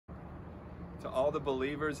To all the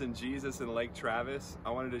believers in Jesus in Lake Travis,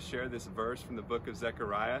 I wanted to share this verse from the book of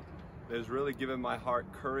Zechariah that has really given my heart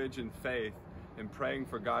courage and faith in praying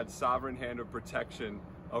for God's sovereign hand of protection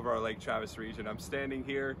over our Lake Travis region. I'm standing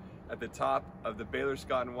here at the top of the Baylor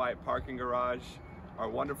Scott and White parking garage, our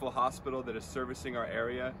wonderful hospital that is servicing our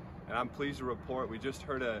area, and I'm pleased to report we just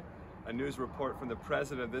heard a news report from the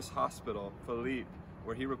president of this hospital, Philippe,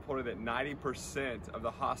 where he reported that 90% of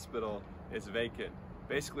the hospital is vacant,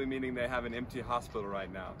 basically meaning they have an empty hospital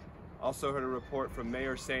right now. Also heard a report from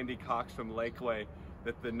Mayor Sandy Cox from Lakeway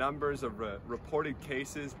that the numbers of reported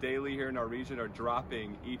cases daily here in our region are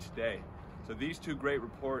dropping each day. So these two great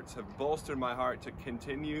reports have bolstered my heart to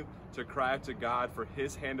continue to cry out to God for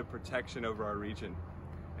His hand of protection over our region.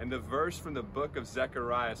 And the verse from the book of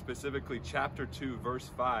Zechariah, specifically chapter 2, verse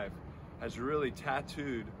 5, has really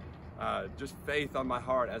tattooed just faith on my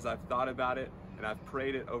heart as I've thought about it and I've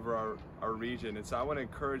prayed it over our region. And so I want to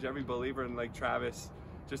encourage every believer in Lake Travis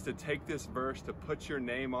just to take this verse, to put your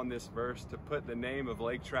name on this verse, to put the name of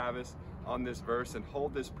Lake Travis on this verse and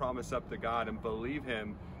hold this promise up to God and believe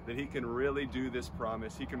Him that He can really do this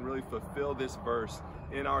promise. He can really fulfill this verse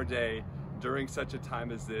in our day during such a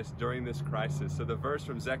time as this, during this crisis. So the verse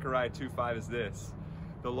from Zechariah 2:5 is this.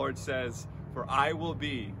 The Lord says, "For I will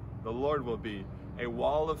be, the Lord will be, a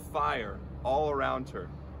wall of fire all around her,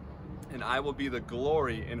 and I will be the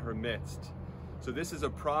glory in her midst." So this is a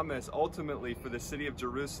promise ultimately for the city of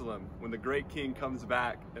Jerusalem when the great king comes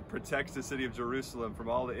back and protects the city of Jerusalem from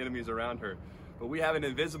all the enemies around her. But we have an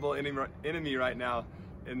invisible enemy right now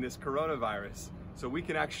in this coronavirus. So we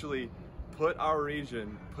can actually put our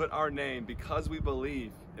region, put our name, because we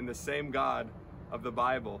believe in the same God of the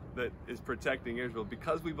Bible that is protecting Israel.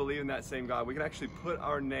 Because we believe in that same God, we can actually put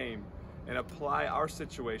our name and apply our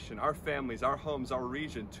situation, our families, our homes, our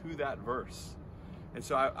region to that verse. And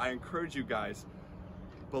so I encourage you guys,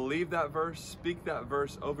 believe that verse, speak that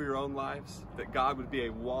verse over your own lives, that God would be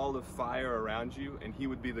a wall of fire around you and He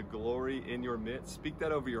would be the glory in your midst. Speak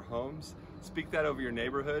that over your homes, speak that over your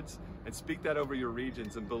neighborhoods, and speak that over your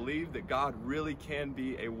regions, and believe that God really can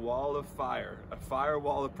be a wall of fire, a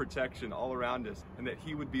firewall of protection all around us, and that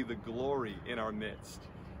He would be the glory in our midst.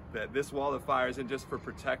 That this wall of fire isn't just for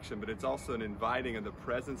protection, but it's also an inviting of the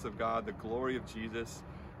presence of God, the glory of Jesus,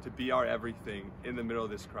 to be our everything in the middle of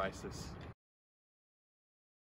this crisis.